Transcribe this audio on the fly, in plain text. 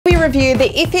review the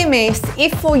FMS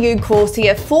F4U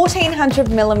Corsair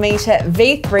 1400mm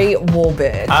V3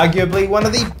 Warbird. Arguably one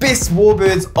of the best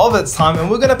warbirds of its time, and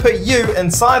we're going to put you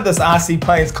inside this RC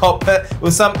plane's cockpit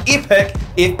with some epic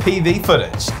FPV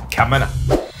footage coming up.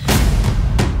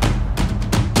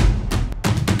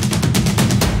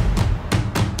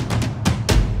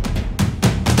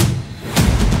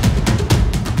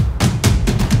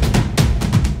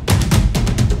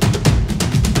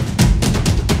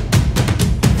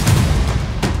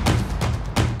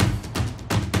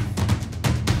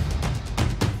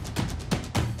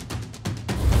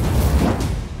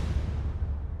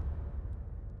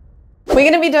 We're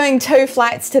going to be doing two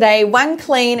flights today, one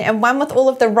clean and one with all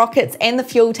of the rockets and the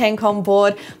fuel tank on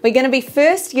board. We're going to be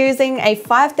first using a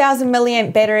 5000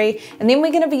 milliamp battery, and then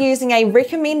we're going to be using a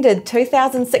recommended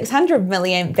 2600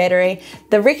 milliamp battery.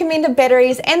 The recommended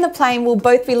batteries and the plane will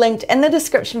both be linked in the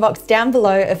description box down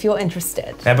below if you're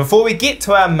interested. Now before we get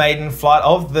to our maiden flight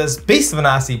of this beast of an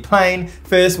RC plane,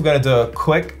 first we're going to do a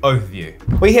quick overview.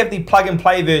 We have the plug and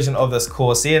play version of this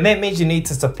Corsair, and that means you need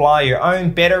to supply your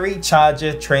own battery,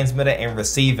 charger, transmitter and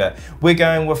receiver. We're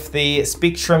going with the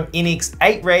Spectrum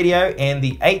NX8 radio and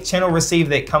the 8-channel receiver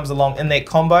that comes along in that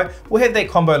combo. We'll have that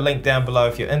combo linked down below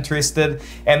if you're interested.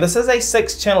 And this is a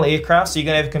 6-channel aircraft, so you're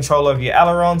going to have control over your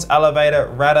ailerons, elevator,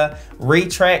 rudder,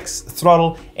 retracts,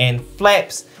 throttle and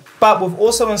flaps. But we've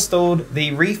also installed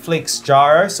the reflex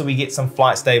gyro, so we get some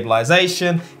flight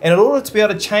stabilization. And in order to be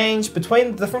able to change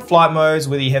between the different flight modes,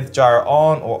 whether you have the gyro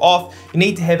on or off, you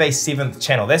need to have a 7th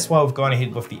channel. That's why we've gone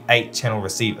ahead with the 8-channel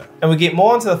receiver. And we get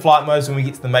more into the flight modes when we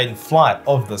get to the maiden flight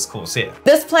of this Corsair.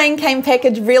 This plane came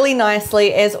packaged really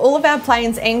nicely, as all of our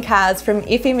planes and cars from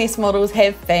FMS models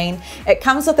have been. It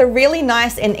comes with a really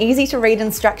nice and easy to read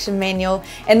instruction manual.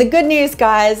 And the good news,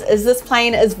 guys, is this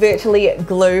plane is virtually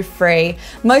glue free.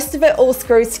 Most of it all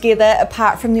screws together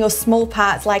apart from your small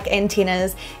parts like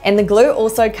antennas, and the glue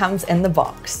also comes in the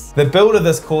box. The build of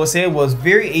this Corsair was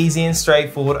very easy and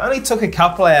straightforward, only took a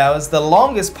couple of hours, the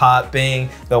longest part being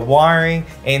the wiring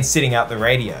and setting up the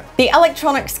radio. The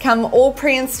electronics come all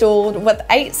pre-installed with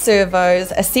 8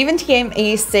 servos, a 70M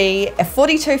ESC, a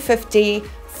 4250,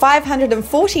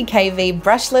 540 kV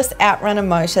brushless outrunner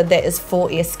motor that is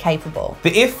 4S capable.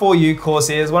 The F4U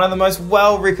Corsair is one of the most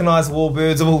well-recognised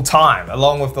warbirds of all time,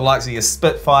 along with the likes of your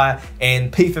Spitfire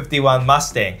and P-51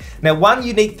 Mustang. Now, one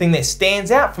unique thing that stands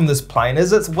out from this plane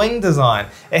is its wing design.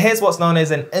 It has what's known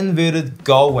as an inverted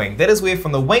gull wing. That is where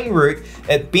from the wing root,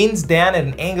 it bends down at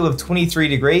an angle of 23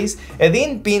 degrees, it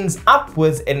then bends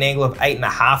upwards at an angle of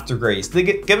 8.5 degrees,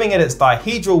 giving it its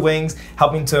dihedral wings,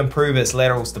 helping to improve its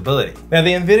lateral stability. Now,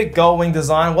 the inverted gull wing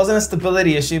design wasn't a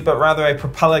stability issue, but rather a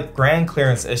propeller ground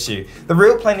clearance issue. The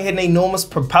real plane had an enormous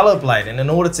propeller blade, and in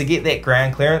order to get that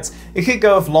ground clearance, it could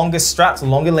go with longer struts or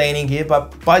longer landing gear,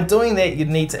 but by doing that, you'd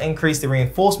need to increase the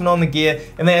reinforcement on the gear,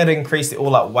 and that would increase the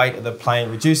all-up weight of the plane,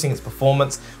 reducing its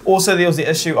performance. Also, there was the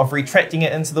issue of retracting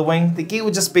it into the wing. The gear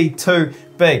would just be too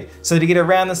big. So to get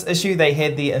around this issue, they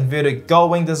had the inverted gull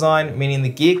wing design, meaning the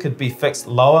gear could be fixed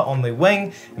lower on the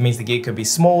wing. It means the gear could be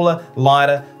smaller,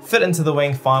 lighter, fit into the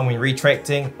wing fine when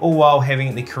retracting, all while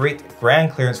having the correct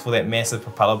ground clearance for that massive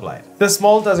propeller blade. This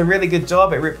model does a really good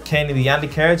job at replicating the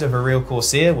undercarriage of a real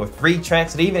Corsair with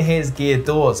retracts. It even has geared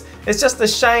doors. It's just a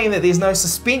shame that there's no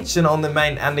suspension on the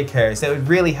main undercarriage. That would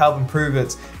really help improve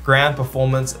its ground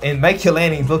performance and make your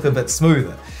landings look a bit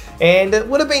smoother. And it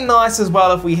would have been nice as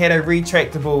well if we had a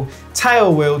retractable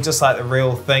tail wheel just like the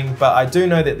real thing, but I do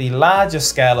know that the larger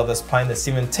scale of this plane, the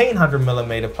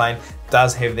 1700mm plane,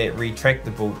 does have that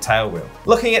retractable tail wheel.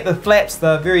 Looking at the flaps,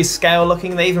 they're very scale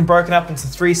looking. They're even broken up into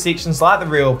 3 sections like the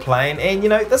real plane, and you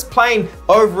know, this plane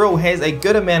overall has a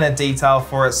good amount of detail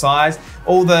for its size.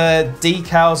 All the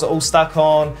decals are all stuck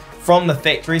on from the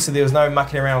factory, so there was no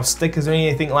mucking around with stickers or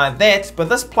anything like that. But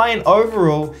this plane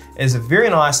overall is very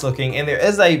nice looking, and there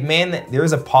is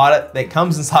a pilot that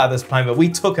comes inside this plane, but we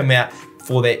took him out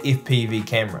for that FPV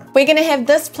camera. We're going to have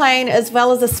this plane as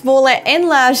well as a smaller and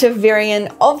larger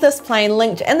variant of this plane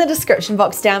linked in the description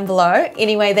box down below.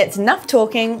 Anyway, that's enough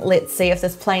talking. Let's see if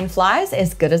this plane flies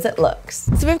as good as it looks.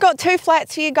 So we've got 2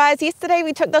 flights for you guys. Yesterday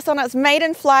we took this on its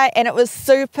maiden flight and it was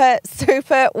super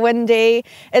windy.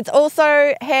 It's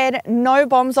also had no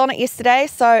bombs on it yesterday,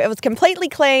 so it was completely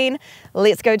clean.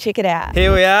 Let's go check it out.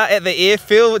 Here we are at the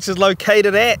airfield, which is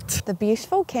located at the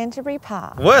beautiful Canterbury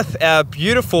Park with our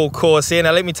beautiful Corsair.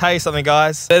 Now let me tell you something,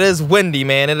 guys. It is windy,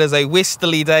 man. It is a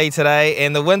westerly day today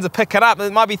and the winds are picking up.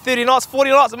 It might be 30 knots, 40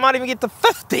 knots, it might even get to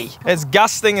 50. It's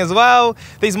gusting as well.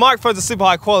 These microphones are super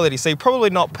high quality, so you're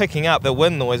probably not picking up the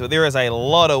wind noise, but there is a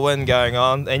lot of wind going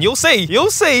on, and you'll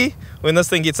see when this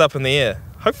thing gets up in the air.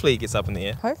 Hopefully it gets up in the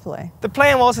air. Hopefully. The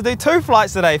plan was to do 2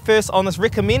 flights today. First on this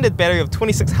recommended battery of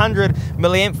 2600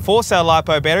 milliamp 4-cell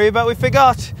LiPo battery, but we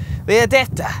forgot the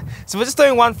adapter. So we're just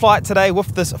doing 1 flight today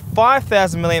with this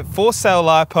 5000 milliamp 4-cell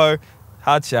LiPo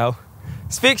hard shell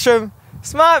Spectrum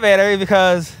smart battery,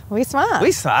 because We smart.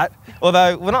 we smart.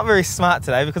 Although we're not very smart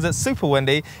today because it's super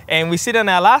windy, and we said in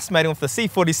our last mating with the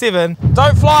C47,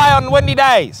 don't fly on windy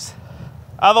days,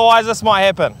 otherwise this might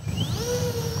happen.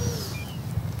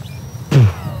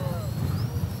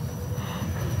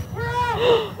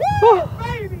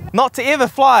 Not to ever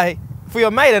fly for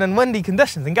your maiden in windy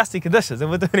conditions and gusty conditions, and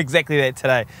we're doing exactly that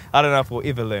today. I don't know if we'll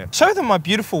ever learn. Show them my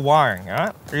beautiful wiring, all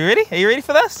right? Are you ready? Are you ready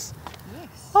for this?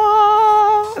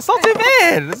 Oh, it's not too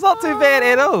bad. It's not too bad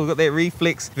at all. We've got that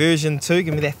reflex version 2.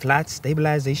 Give me that flight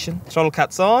stabilization. Throttle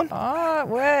cuts on. Oh, it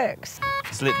works.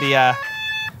 Just let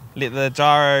the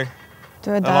gyro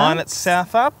Do a align dance.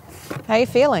 itself up. How are you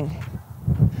feeling?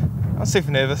 I'm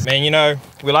super nervous. Man, you know,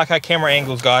 we like our camera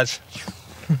angles, guys.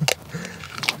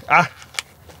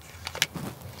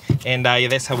 And yeah,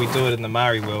 that's how we do it in the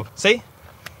Mari world. See?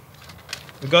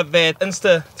 We've got that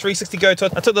Insta 360 Go to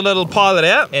it. I took the little pilot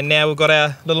out, and now we've got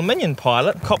our little minion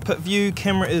pilot. Cockpit view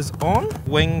camera is on,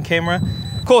 wing camera.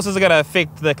 Of course, this is gonna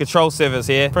affect the control surface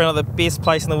here. Probably not the best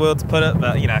place in the world to put it,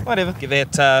 but you know, whatever.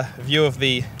 Get that view of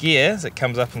the gear as it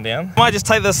comes up and down. Might just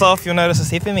take this off, you'll notice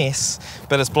it's FMS,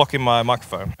 but it's blocking my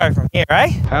microphone. Go from here,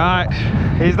 eh? All right,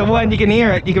 here's the one, you can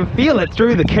hear it, you can feel it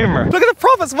through the camera. Look at the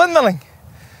prop, it's windmilling.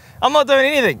 I'm not doing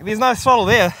anything, there's no throttle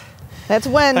there. That's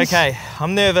wind. Okay,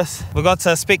 I'm nervous. We've got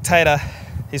a spectator.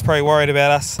 He's probably worried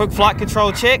about us. Quick flight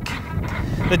control check.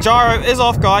 The gyro is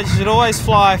off, guys. You should always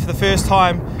fly for the first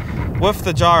time with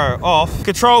the gyro off.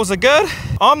 Controls are good.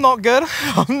 I'm not good.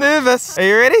 I'm nervous. Are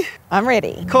you ready? I'm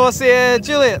ready. Corsair,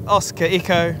 Juliet, Oscar,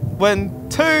 Echo.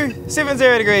 Wind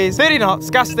 270 degrees, 30 knots,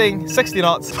 gusting 60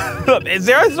 knots. There's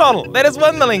 0 throttle. That is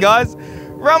windmilling, guys.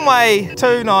 Runway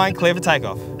 29, clear for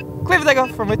takeoff. Clear for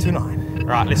takeoff, runway 29. All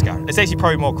right, let's go. It's actually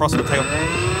probably more crosswind takeoff.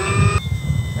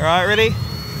 All right, ready?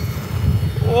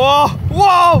 Whoa,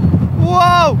 whoa,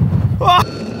 whoa, whoa.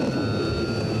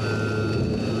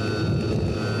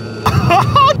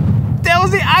 That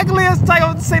was the ugliest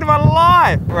takeoff I've seen in my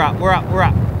life. We're up, we're up, we're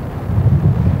up.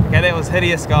 Okay, that was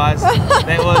hideous, guys.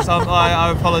 That was, I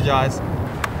apologize.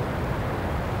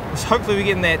 Hopefully we're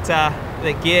getting that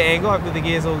gear angle. Hopefully the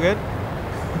gear's all good.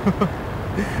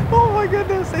 Oh my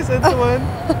goodness, that's into wind.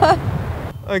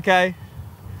 Okay,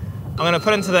 I'm gonna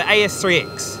put into the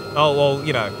AS3X. Oh, well,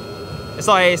 you know, it's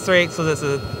not AS3X because it's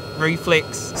a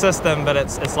reflex system, but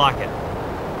it's like it.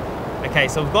 Okay,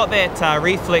 so we've got that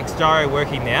reflex gyro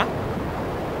working now.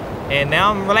 And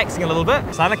now I'm relaxing a little bit,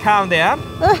 starting to calm down.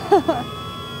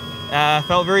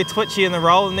 Felt very twitchy in the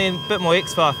roll, and then a bit more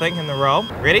expo, I think, in the roll.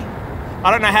 Ready? I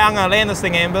don't know how I'm gonna land this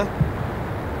thing, Amber.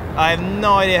 I have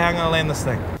no idea how I'm gonna land this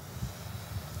thing.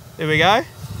 There we go.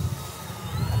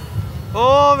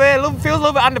 Oh man, it feels a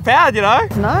little bit underpowered, you know?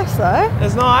 It's nice though.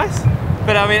 It's nice,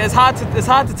 but I mean, it's hard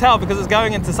to tell because it's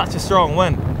going into such a strong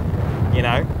wind, you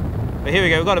know? But here we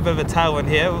go, we've got a bit of a tailwind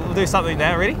here. We'll do something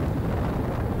now, ready?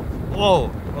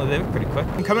 Whoa, well, they're pretty quick.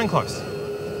 I'm coming in close.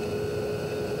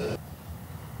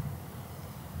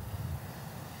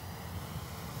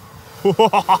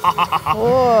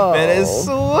 Whoa. That is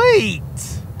sweet.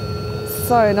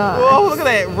 So nice. Whoa, look at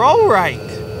that roll rate.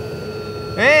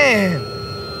 Man.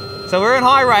 So we're in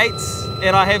high rates,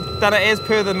 and I have done it as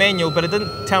per the manual, but it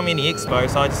didn't tell me any expo,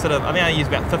 so I just sort of, I think I used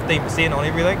about 15% on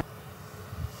everything.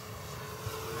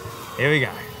 Here we go.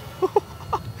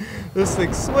 This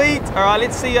thing's sweet. All right,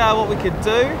 let's see what we could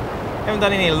do. Haven't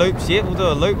done any loops yet. We'll do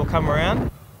a loop, we'll come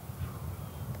around.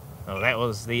 Oh, that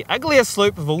was the ugliest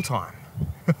loop of all time.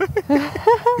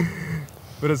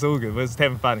 But it's all good, we're just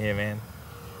having fun here, man.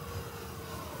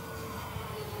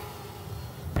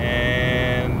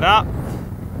 And up.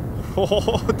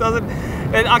 Oh, it doesn't.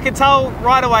 And I can tell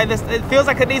right away this. It feels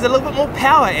like it needs a little bit more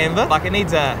power, Amber. Like it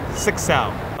needs a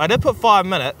 6-cell. I did put 5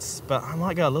 minutes, but I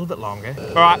might go a little bit longer.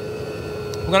 All right,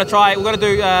 we're gonna try. We're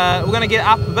gonna get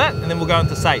up a bit, and then we'll go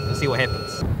into safe and see what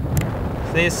happens.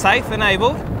 So there's safe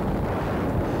enabled.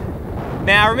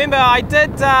 Now remember, I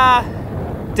did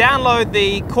download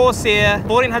the Corsair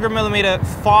 1400mm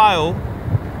file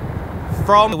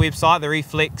from the website, the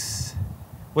Reflex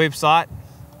website.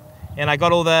 And I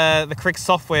got all the correct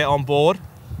software on board.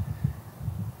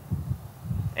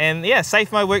 And yeah,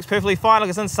 safe mode works perfectly fine. Like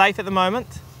it's in safe at the moment.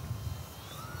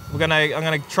 I'm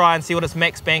gonna try and see what its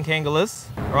max bank angle is.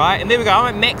 Right, and there we go.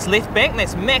 I'm at max left bank.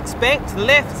 That's max bank to the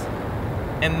left,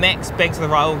 and max bank to the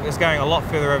right. Oh, it's going a lot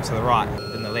further over to the right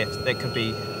than the left. That could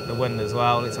be the wind as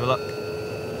well. Let's have a look.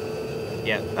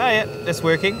 Yeah, oh yeah, that's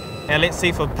working. Now let's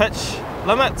see for pitch.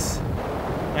 limits.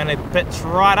 I'm gonna pitch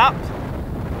right up.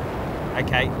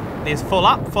 Okay, there's full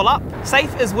up, full up.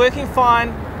 Safe is working fine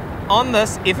on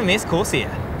this FMS Corsair.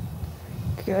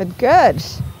 Good, good.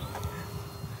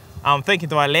 I'm thinking,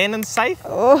 do I land in safe?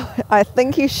 Oh, I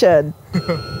think you should.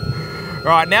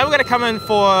 Right, now we're going to come in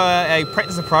for a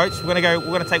practice approach. We're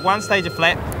going to take one stage of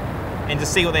flap and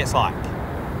just see what that's like.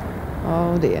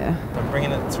 Oh dear. I'm bringing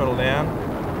the throttle down.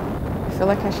 I feel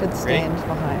like I should stand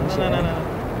behind you.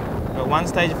 No. Got one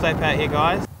stage of flap out here,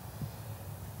 guys.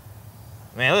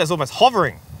 Man, look, it's almost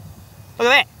hovering. Look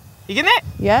at that. You getting that?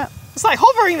 Yeah. It's like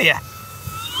hovering there.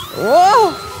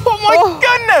 Whoa! Oh my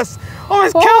goodness! I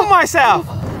almost killed myself.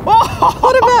 Oh.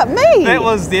 What about me? That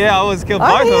was, yeah, I almost killed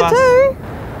I'm both of us. here too.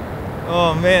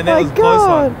 Oh man, that My was a close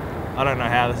God. one. I don't know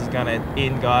how this is going to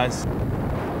end, guys. Look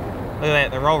at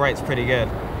that, the roll rate's pretty good.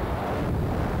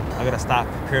 I've got to start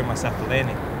preparing myself for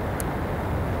landing.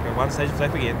 Go one stage of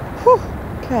flap again. Whew.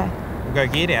 Okay. We'll go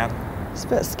gear down. It's a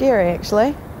bit scary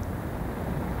actually.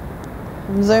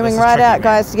 I'm zooming is right tricky, out, man.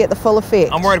 guys, to get the full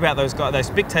effect. I'm worried about those guys, those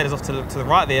spectators off to the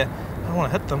right there. I don't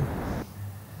want to hit them.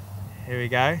 Here we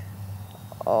go.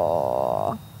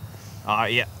 Oh. Oh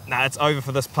yeah, no, it's over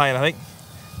for this plane, I think.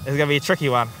 It's going to be a tricky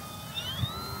one.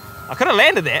 I could have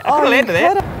landed that. I could have landed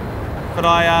that. But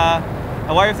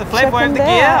away with the flap, away with the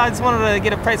gear. I just wanted to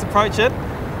get a practice approach in.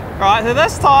 Right, so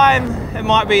this time, it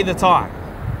might be the time.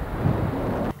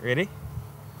 Ready?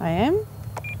 I am?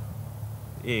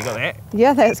 Yeah, you got that.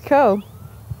 Yeah, that's cool.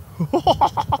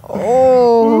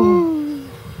 Oh.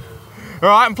 All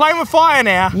right, I'm playing with fire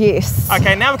now. Yes.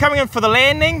 Okay, now we're coming in for the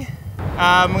landing.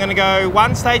 I'm going to go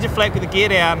one stage of flap with the gear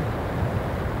down.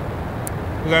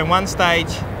 We're going one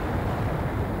stage,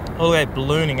 all the way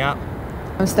ballooning up.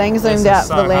 I'm staying zoomed out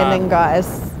for the landing, guys.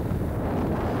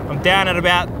 I'm down at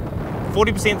about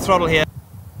 40% throttle here.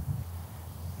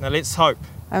 Now let's hope.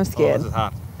 I'm scared. Oh, this is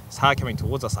hard. It's hard coming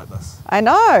towards us like this. I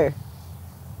know.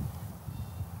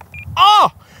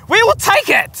 Oh, we will take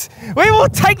it. We will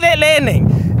take that landing.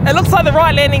 It looks like the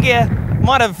right landing gear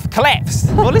might have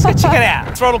collapsed. Well, let's go check it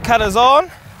out. Throttle cutter's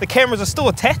on. The cameras are still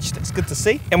attached. It's good to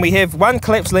see. And we have one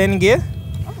collapsed landing gear,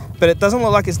 but it doesn't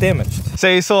look like it's damaged. So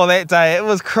you saw that day, it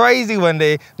was crazy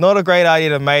windy. Not a great idea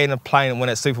to make in a plane when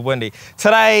it's super windy.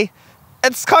 Today,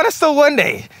 it's kind of still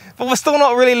windy, but we're still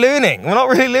not really learning. We're not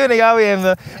really learning, are we,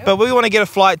 Amber? But we want to get a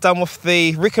flight done with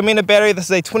the recommended battery. This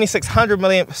is a 2600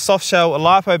 milliamp soft shell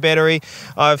LiPo battery.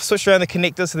 I've switched around the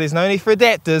connectors, so there's no need for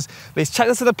adapters. Let's chuck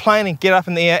this to the plane and get up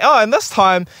in the air. Oh, and this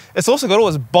time, it's also got all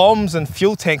its bombs and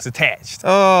fuel tanks attached.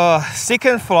 Oh,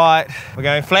 second flight. We're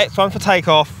going flaps, one for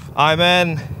takeoff. I'm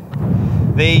in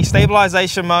the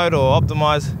stabilization mode or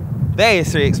optimize. There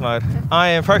is 3X mode. I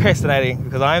am procrastinating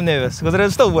because I am nervous because it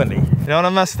is still windy. You don't want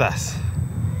to miss this.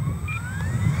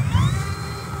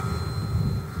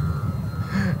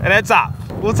 And it's up.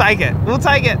 We'll take it. We'll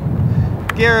take it.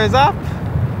 Gear is up.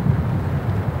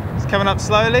 It's coming up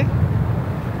slowly.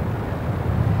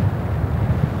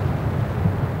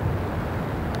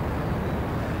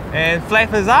 And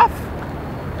flap is up.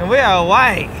 And we are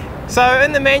away. So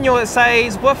in the manual it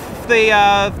says with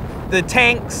the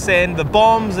tanks and the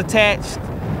bombs attached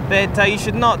that you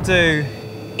should not do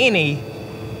any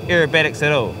aerobatics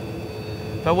at all.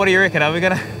 But what do you reckon? Are we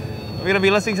gonna be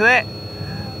listening to that?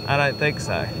 I don't think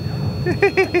so.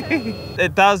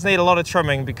 It does need a lot of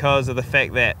trimming because of the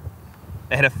fact that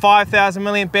they had a 5000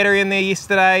 milliamp battery in there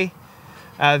yesterday,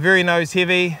 very nose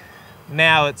heavy.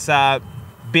 Now it's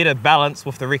better balanced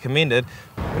with the recommended.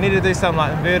 We need to do something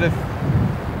like inverted.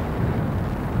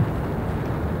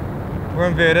 We're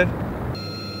inverted.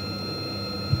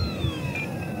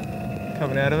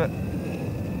 Coming out of it.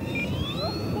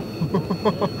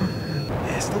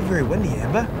 Yeah, it's still very windy,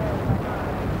 Amber.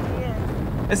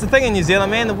 It's the thing in New Zealand,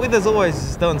 man, the weather's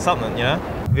always doing something, you know?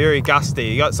 Very gusty.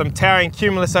 You got some towering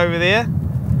cumulus over there,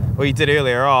 well, you did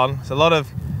earlier on. It's a lot of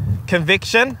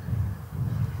convection,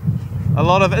 a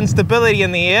lot of instability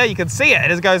in the air. You can see it, it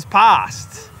just goes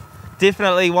past.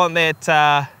 Definitely want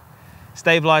that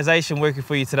stabilization working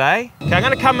for you today. Okay, I'm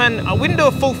gonna come in, we didn't do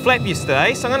a full flap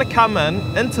yesterday, so I'm gonna come in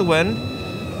into wind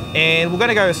and we're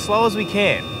gonna go as slow as we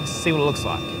can. Let's see what it looks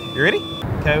like. You ready?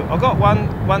 Okay, I've got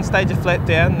one stage of flap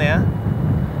down now.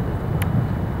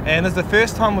 And this is the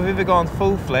first time we've ever gone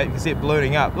full flap. You can see it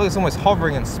ballooning up. Look, it's almost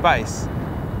hovering in space.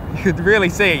 You could really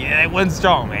see, yeah, that wind's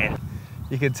strong, man.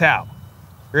 You can tell.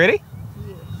 Ready?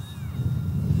 Yes.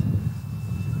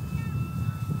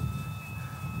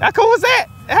 How cool was that?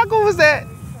 How cool was that?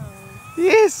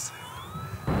 Yes.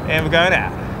 And we're going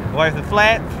out. Away with the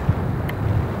flap.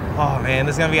 Oh man,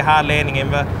 this is gonna be a hard landing,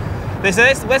 Ember. So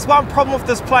that's one problem with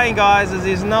this plane, guys, is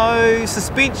there's no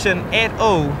suspension at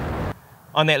all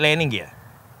on that landing gear.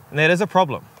 And that is a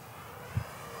problem.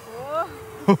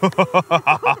 Don't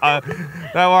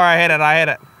worry, I had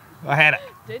it.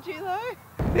 Did you though?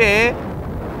 Yeah,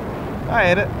 I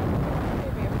had it.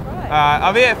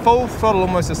 I've been at full throttle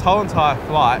almost this whole entire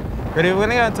flight. Ready, we're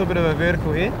gonna go into a bit of a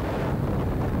vertical here.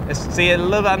 Let's see it a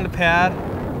little bit underpowered.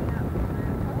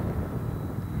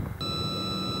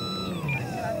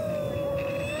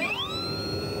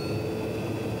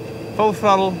 Full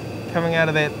throttle, coming out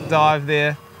of that dive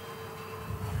there.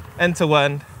 Into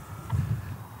wind.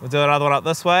 We'll do another one up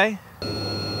this way.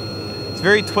 It's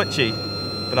very twitchy,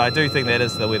 but I do think that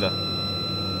is the weather.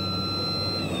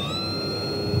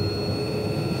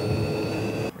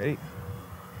 Ready?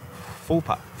 Full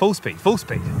speed.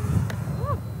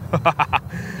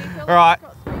 Alright.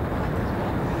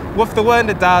 With the wind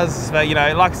it does, but you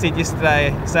know, like I said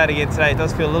yesterday, say it again today, it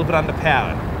does feel a little bit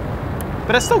underpowered.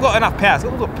 But it's still got enough power, it's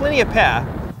got plenty of power.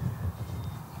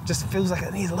 Just feels like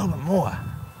it needs a little bit more.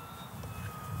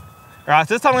 Alright,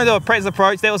 so this time I'm going to do a practice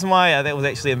approach. That was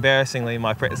actually embarrassingly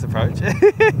my practice approach.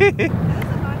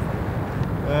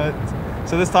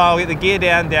 So this time I'll get the gear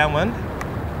downwind.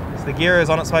 So the gear is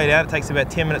on its way down. It takes about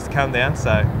 10 minutes to come down,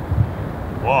 so...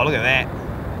 Whoa, look at that.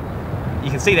 You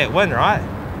can see that wind, right?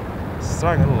 It's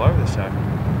throwing it all over the show.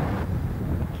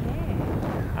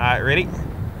 Okay. Alright, ready?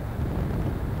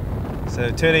 So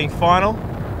turning final.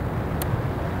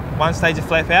 One stage of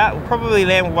flap out. We'll probably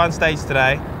land with one stage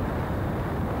today.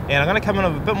 And I'm going to come in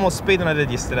with a bit more speed than I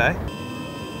did yesterday.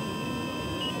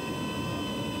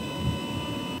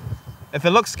 If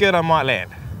it looks good, I might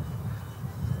land.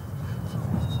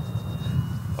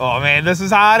 Oh man, this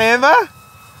is hard, Amber.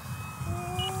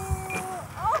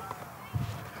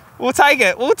 We'll take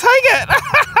it. We'll take it.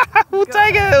 We'll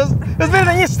take it. It was better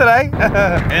than yesterday.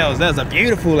 That was a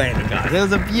beautiful landing, guys. That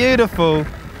was a beautiful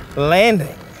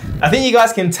landing. I think you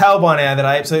guys can tell by now that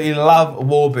I absolutely love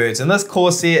warbirds, and this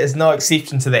Corsair is no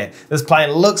exception to that. This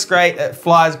plane looks great, it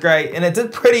flies great, and it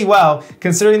did pretty well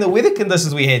considering the weather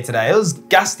conditions we had today. It was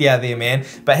gusty out there, man,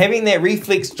 but having that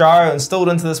reflex gyro installed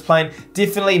into this plane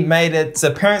definitely made its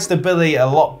apparent stability a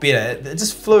lot better. It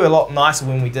just flew a lot nicer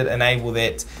when we did enable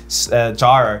that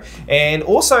gyro. And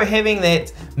also having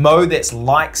that mode that's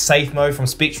like safe mode from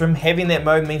Spectrum, having that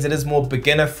mode means it is more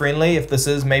beginner friendly if this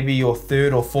is maybe your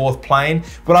third or fourth plane.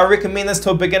 Would I recommend this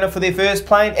to a beginner for their first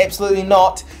plane? Absolutely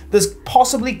not. This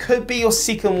possibly could be your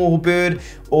second warbird,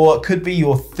 or it could be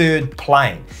your third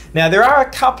plane. Now there are a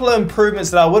couple of improvements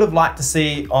that I would have liked to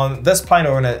see on this plane,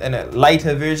 or in a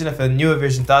later version if a newer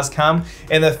version does come.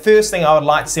 And the first thing I would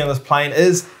like to see on this plane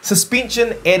is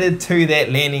suspension added to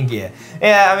that landing gear.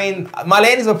 Yeah, I mean, my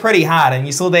landings were pretty hard, and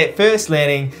you saw that first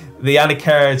landing, the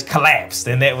undercarriage collapsed,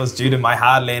 and that was due to my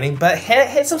hard landing, but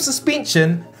had some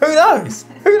suspension, who knows?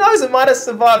 Who knows, it might have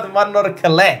survived, it might not have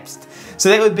collapsed. So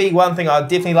that would be one thing I'd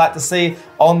definitely like to see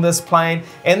on this plane.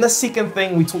 And the second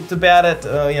thing, we talked about it,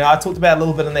 I talked about a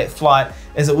little bit in that flight,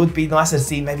 is it would be nicer to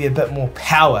see maybe a bit more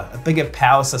power, a bigger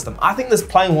power system. I think this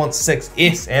plane wants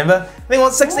 6S, Amber. They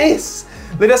want 6S.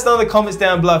 Let us know in the comments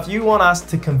down below if you want us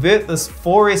to convert this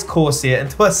 4S Corsair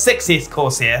into a 6S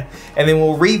Corsair, and then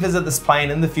we'll revisit this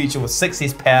plane in the future with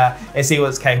 6S power and see what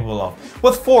it's capable of.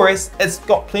 With 4S, it's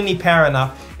got plenty power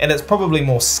enough, and it's probably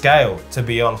more scale, to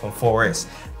be honest, on 4S.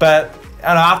 But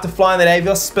after flying that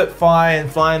Avios Spitfire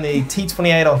and flying the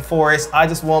T28 on 4S, I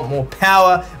just want more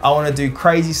power. I want to do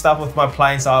crazy stuff with my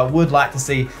plane, so I would like to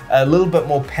see a little bit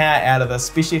more power out of this,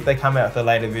 especially if they come out with a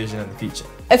later version in the future.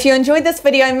 If you enjoyed this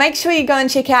video, make sure you go and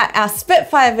check out our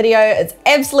Spitfire video. It's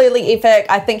absolutely epic.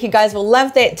 I think you guys will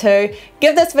love that too.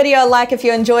 Give this video a like if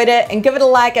you enjoyed it, and give it a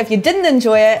like if you didn't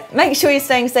enjoy it. Make sure you're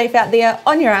staying safe out there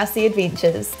on your RC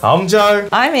adventures. I'm Joe.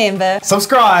 I'm Amber.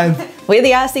 Subscribe. We're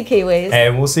the RC Kiwis.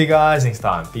 And we'll see you guys next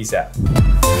time. Peace out.